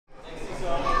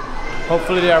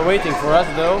Hopefully they are waiting for us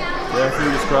though. Yeah,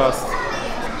 fingers crossed.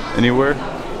 Anywhere?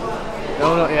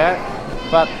 No, not yet.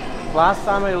 But last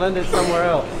time I landed somewhere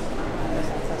else.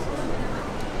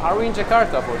 Are we in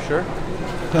Jakarta for sure?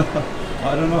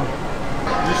 I don't know.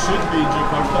 This should be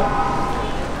Jakarta.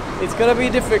 It's gonna be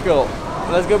difficult.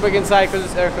 Let's go back inside because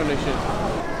it's air conditioned.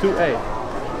 2A.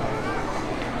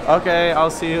 Okay,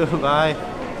 I'll see you. Bye.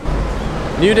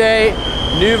 New day,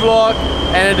 new vlog,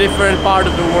 and a different part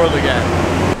of the world again.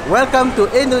 Welcome to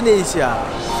Indonesia.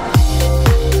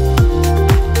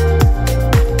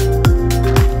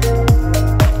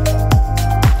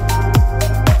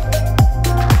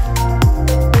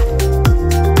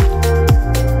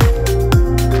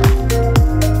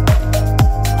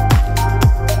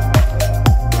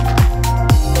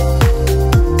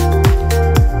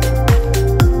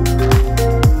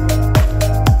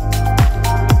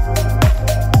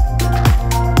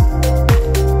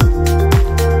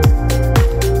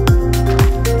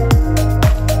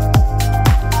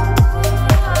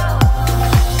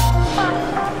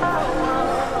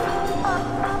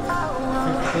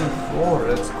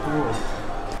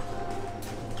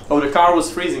 Oh, the car was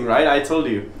freezing, right? I told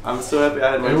you. I'm so happy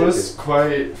I had my jacket. It was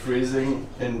quite freezing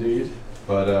indeed,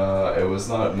 but it was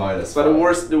not minus. But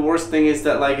the worst thing is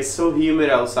that like it's so humid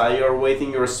outside. You're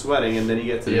waiting, you're sweating, and then you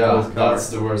get to the cold car. That's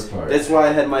the worst part. That's why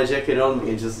I had my jacket on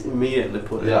me and just immediately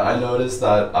put it on. I noticed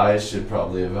that I should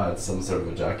probably have had some sort of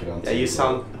a jacket on. Yeah, you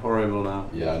sound horrible now.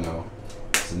 Yeah, I know.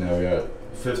 So now we're at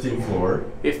 15th floor.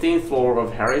 15th floor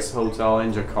of Harry's Hotel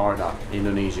in Jakarta,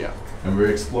 Indonesia. And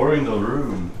we're exploring the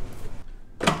room.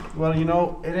 Well, you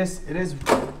know, it is.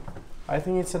 I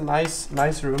think it's a nice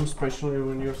room, especially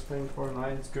when you're staying for a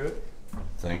night. It's good.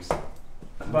 Thanks.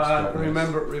 But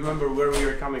remember where we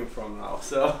are coming from now.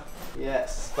 So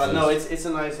yes, but no, it's a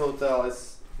nice hotel.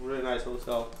 It's a really nice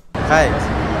hotel. Hi.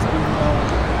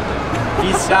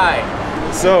 He's shy.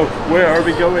 So where are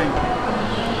we going?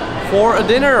 For a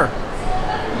dinner.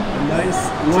 A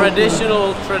nice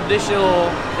traditional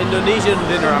Indonesian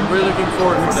dinner. I'm really looking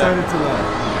forward to that. Excited to that.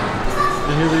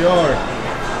 And here we are.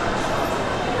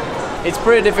 It's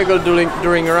pretty difficult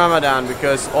during Ramadan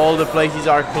because all the places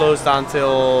are closed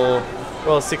until,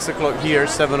 well, 6 o'clock here,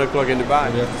 7 o'clock in Dubai.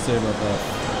 What do you have to say about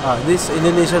that? This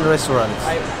Indonesian restaurant.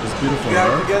 It's beautiful, right?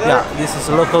 right? Yeah, this is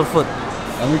local food.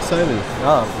 I'm excited.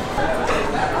 Oh.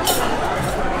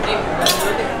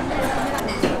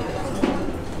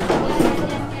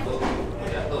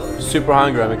 Super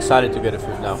hungry. I'm excited to get the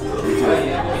food now. These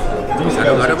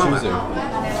guys are choosing.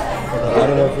 I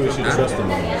don't know if we should trust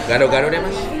them or not. Gado deh,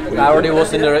 Mas? I already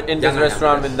was in this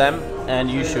restaurant with them, and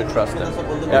you should trust them.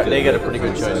 Yeah, they get a pretty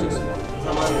good choices.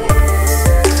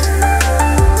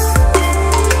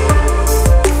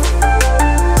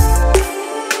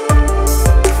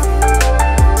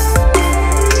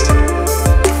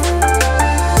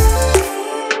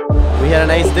 We had a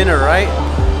nice dinner, right?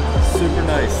 Super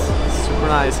nice. Super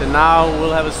nice, and now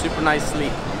we'll have a super nice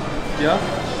sleep. Yeah?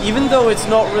 Even though it's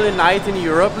not really night in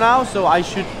Europe now, so I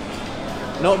should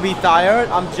not be tired.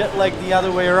 I'm jet lagged the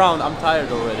other way around. I'm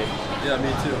tired already. Yeah,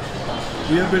 me too.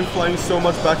 We have been flying so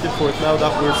much back and forth now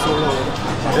that we're sort of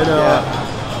in a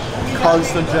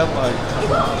constant jet lag.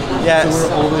 Yes. So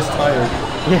we're always tired.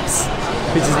 Yes.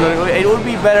 Which is not, it would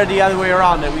be better the other way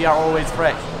around, that we are always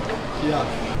fresh. Yeah.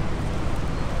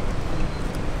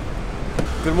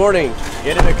 Good morning.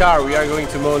 Get in the car. We are going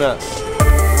to Monas.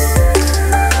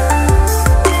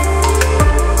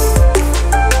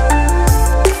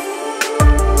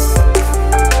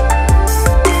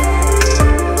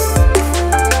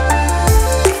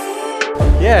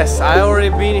 Yes, I already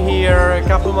been here a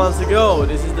couple months ago.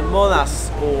 This is the Monas,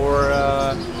 or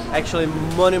actually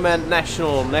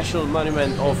national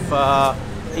monument of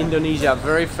Indonesia.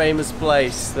 Very famous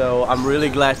place. So I'm really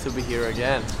glad to be here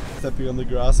again. Stepping on the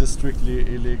grass is strictly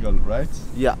illegal, right?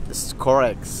 Yeah, it's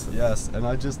correct. Yes, and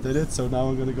I just did it, so now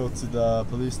I'm gonna go to the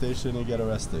police station and get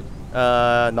arrested.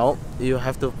 No, you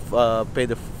have to pay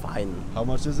the fine. How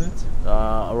much is it?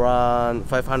 Around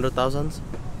 500,000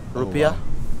 rupiah. Wow.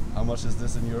 How much is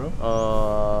this in euro?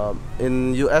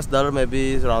 In US dollar,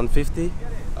 maybe around 50.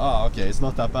 Oh, okay, it's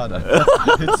not that bad.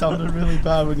 It sounded really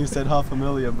bad when you said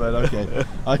 500,000, but okay,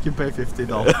 I can pay $50.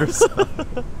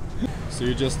 So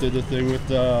you just did the thing with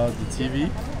the TV?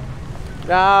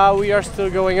 We are still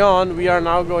going on. We are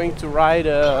now going to ride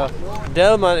a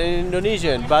delman in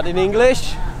Indonesian, but in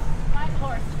English? Ride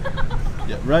horse.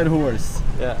 Yeah, ride horse.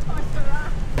 Yeah.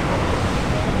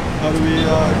 How do we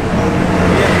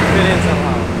fit in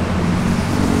somehow?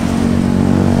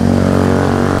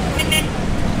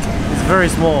 It's very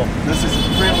small. This is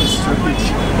really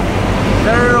strange.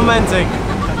 Very romantic.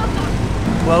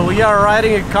 Well, we are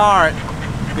riding a car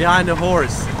behind the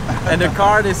horse. And the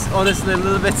cart is honestly a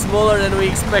little bit smaller than we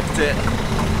expected.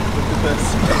 Look at this.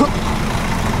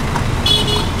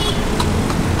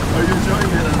 Are you enjoying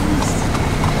it at least?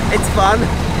 It's fun.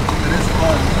 It is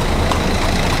fun.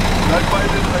 I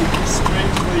find it like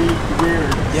strangely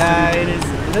weird. Yeah, it is a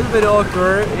little bit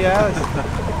awkward, yeah.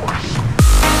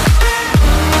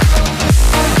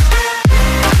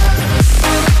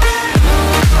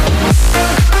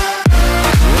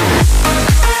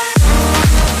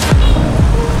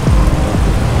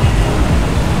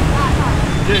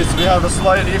 Yes, we have a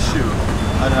slight issue.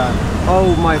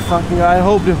 Oh my fucking god, I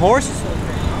hope the horse is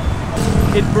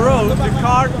okay. It broke, the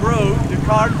cart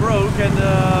broke and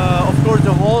of course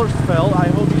the horse fell. I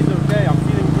hope he's okay, I'm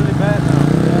feeling really bad now.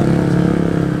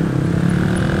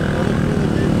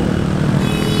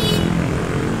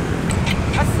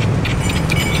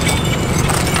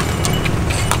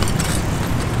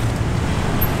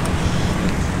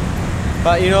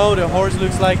 But you know, the horse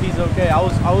looks like he's okay. I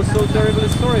was so terribly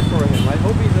sorry for him. I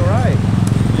hope he's alright.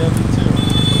 Yeah, me too.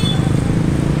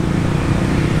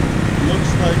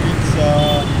 Looks like it's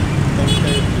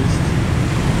okay at least.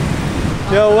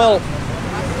 Yeah, well,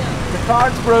 the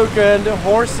cart's broken. The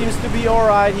horse seems to be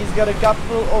alright. He's got a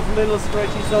couple of little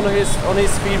scratches on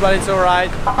his feet, but it's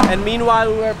alright. And meanwhile,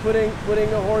 we were putting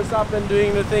the horse up and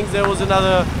doing the things. There was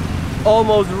another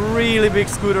almost really big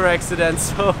scooter accident.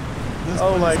 So,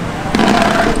 oh my.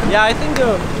 Yeah, I think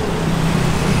the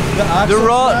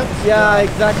rod. Yeah,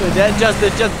 exactly. That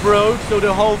just broke, so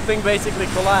the whole thing basically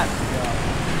collapsed.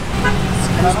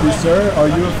 Excuse me, sir. Are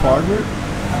you a farmer?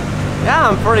 Yeah,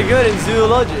 I'm pretty good in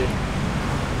zoology.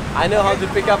 I know how to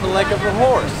pick up a leg of a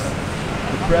horse.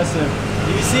 Impressive. Have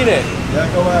you seen it? Yeah,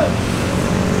 go ahead.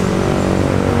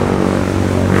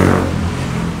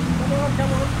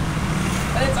 Come on.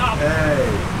 And it's up.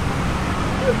 Hey.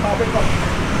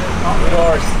 Of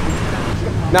course.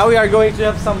 Now we are going to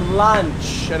have some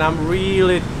lunch, and I'm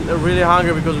really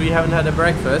hungry because we haven't had a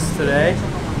breakfast today.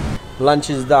 Lunch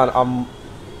is done. I'm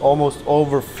almost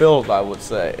overfilled, I would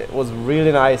say. It was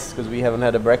really nice because we haven't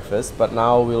had a breakfast, but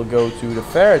now we'll go to the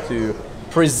fair to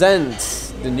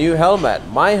present the new helmet,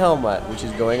 my helmet, which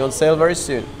is going on sale very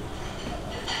soon.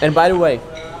 And by the way,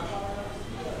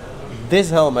 this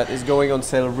helmet is going on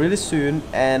sale really soon,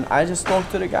 and I just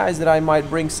talked to the guys that I might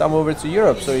bring some over to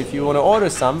Europe. So if you want to order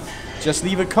some, just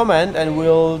leave a comment and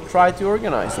we'll try to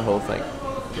organize the whole thing.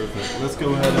 Perfect. Let's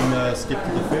go ahead and skip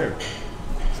to the fair.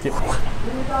 Skip.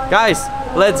 Guys,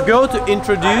 let's go to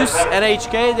introduce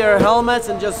NHK, their helmets,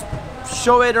 and just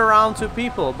show it around to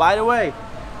people. By the way,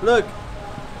 look,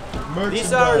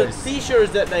 these are the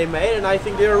t-shirts that they made, and I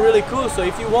think they're really cool. So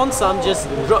if you want some, just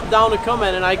drop down a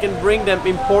comment and I can bring them,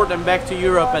 import them back to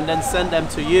Europe and then send them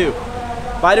to you.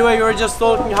 By the way, we were just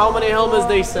talking how many helmets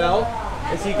they sell.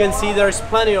 As you can see, there's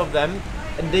plenty of them,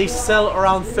 and they sell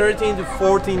around 13 to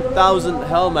 14,000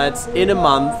 helmets in a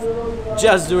month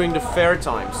just during the fair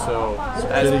time. So that's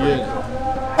pretty good.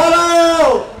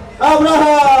 Hello,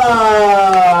 Abraham!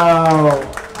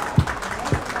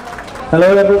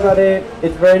 Hello everybody,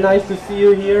 it's very nice to see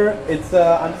you here. It's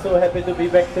I'm so happy to be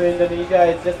back to Indonesia.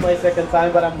 It's just my second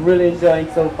time, but I'm really enjoying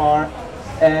so far,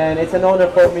 and it's an honor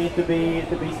for me to be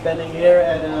standing here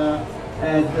at the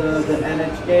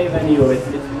NHK venue. It's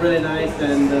really nice,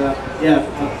 and yeah,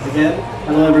 again,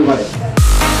 hello everybody.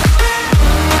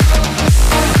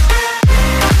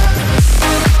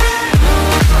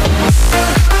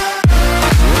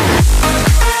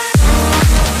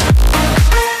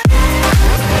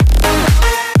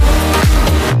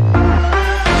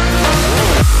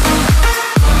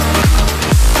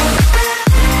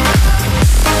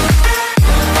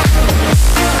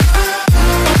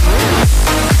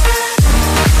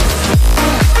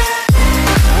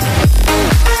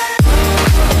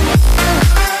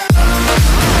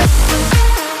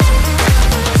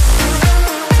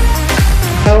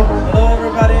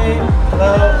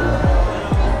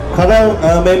 Karel,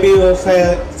 maybe you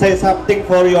say something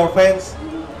for your fans.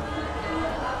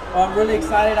 Well, I'm really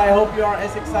excited. I hope you are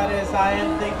as excited as I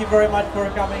am. Thank you very much for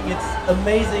coming. It's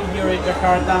amazing here in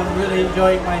Jakarta. I'm really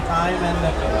enjoying my time,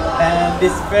 and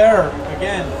this fair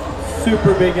again,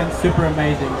 super big and super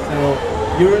amazing. So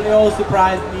you really all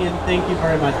surprised me, and thank you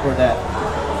very much for that.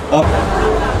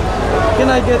 Can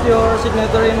I get your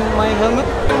signature in my helmet?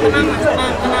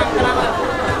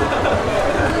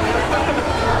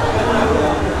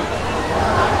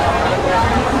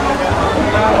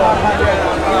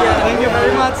 Thank you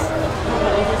very much.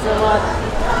 Thank you so much.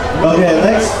 Okay,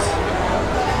 next.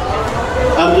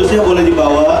 Ambusnya boleh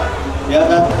dibawa, ya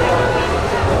kan?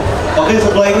 Oke,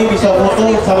 setelah ini bisa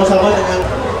foto sama-sama dengan.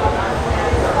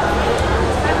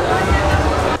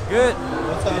 Good.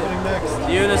 What's up? happening next?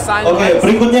 Do you want to sign Oke, next?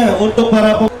 berikutnya untuk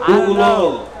para I don't pembuku know.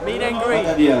 loro. Meet and greet.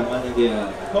 Mana dia? Mana dia?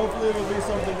 Hopefully it'll be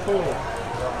something cool.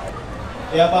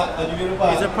 Ya Pak, tadi dulu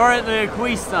Pak. It's apparently a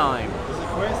quiz time. Is it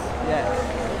quiz? Yes.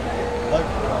 Like,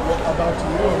 what about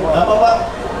you or what? Apa Pak?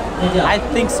 I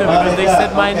think so because they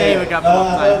said my name a couple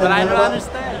of times, but I don't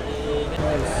understand.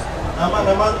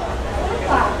 Nama.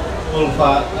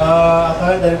 Ulfa.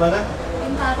 Asalnya dari mana?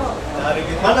 Bintaro. Dari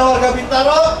mana warga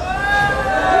Bintaro?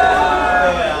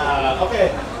 Ya, oke.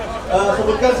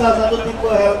 Sebutkan salah satu tipe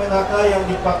helm NHK yang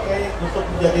dipakai untuk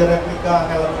menjadi replika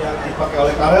helm yang dipakai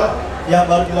oleh Karel yang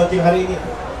baru di launching hari ini.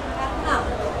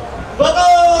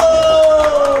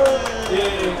 Betul!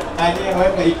 Nah ini yang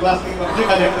lain gak ikhlas nih, maksudnya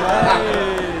gak ada yang tenang.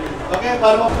 Oke,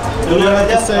 baru duluan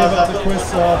aja Say salah about the satu. quiz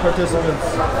participants.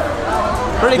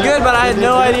 Pretty good, but I had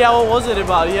no idea what was it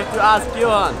about. You have to ask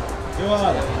Johan.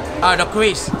 Johan. The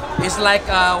quiz is like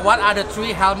what are the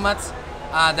three helmets,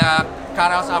 the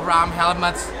Karel's Abraham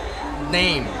helmets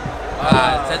name.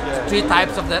 Three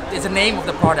types of that is the name of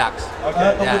the products.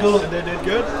 Okay. Tunggu Yes. dulu. And they did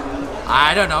good?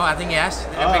 I don't know. I think yes.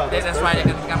 That's why they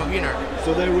can become a winner.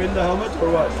 So they win the helmet or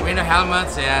what? Win the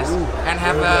helmets, yes, and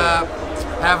have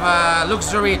a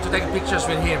luxury to take pictures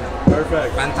with him.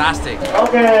 Perfect. Fantastic.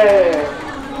 Oke.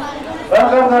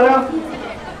 Welcome, Karel.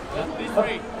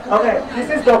 Oke, this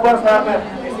is the first helmet.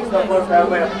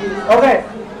 Oke,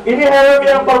 ini helm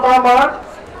yang pertama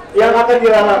yang akan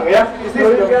dilelang ya. This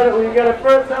is we got a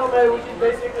first helmet which is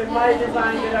basically my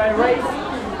design that I raised.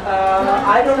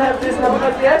 I don't have this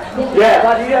helmet yet. Yeah.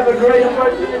 But you have a great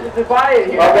opportunity to buy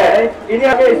it here. Okay. Ini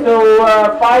so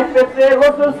 550,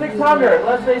 let's do 600.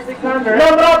 Let's say 600.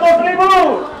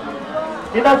 600.000.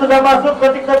 Kita sudah masuk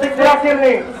detik-detik terakhir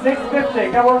nih.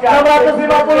 650. Come on guys.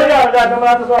 650 ya, udah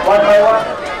 600. One by one.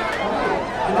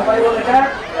 Apa yang boleh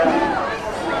kan?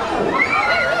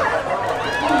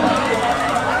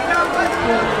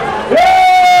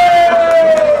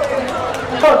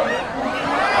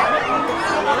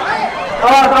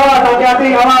 Awas,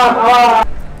 hati-hati, awas.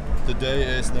 The day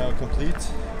is now complete.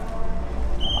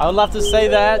 I would love to say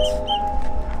that,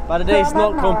 but the day is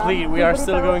not complete. We are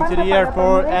still going to the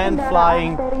airport and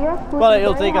flying. Well,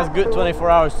 it'll take us good 24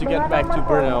 hours to get back to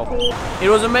Brno. It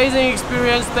was an amazing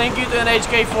experience. Thank you to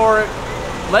NHK for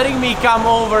letting me come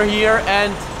over here,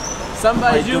 and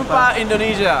sampai jumpa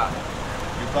Indonesia.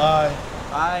 Goodbye.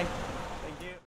 Bye.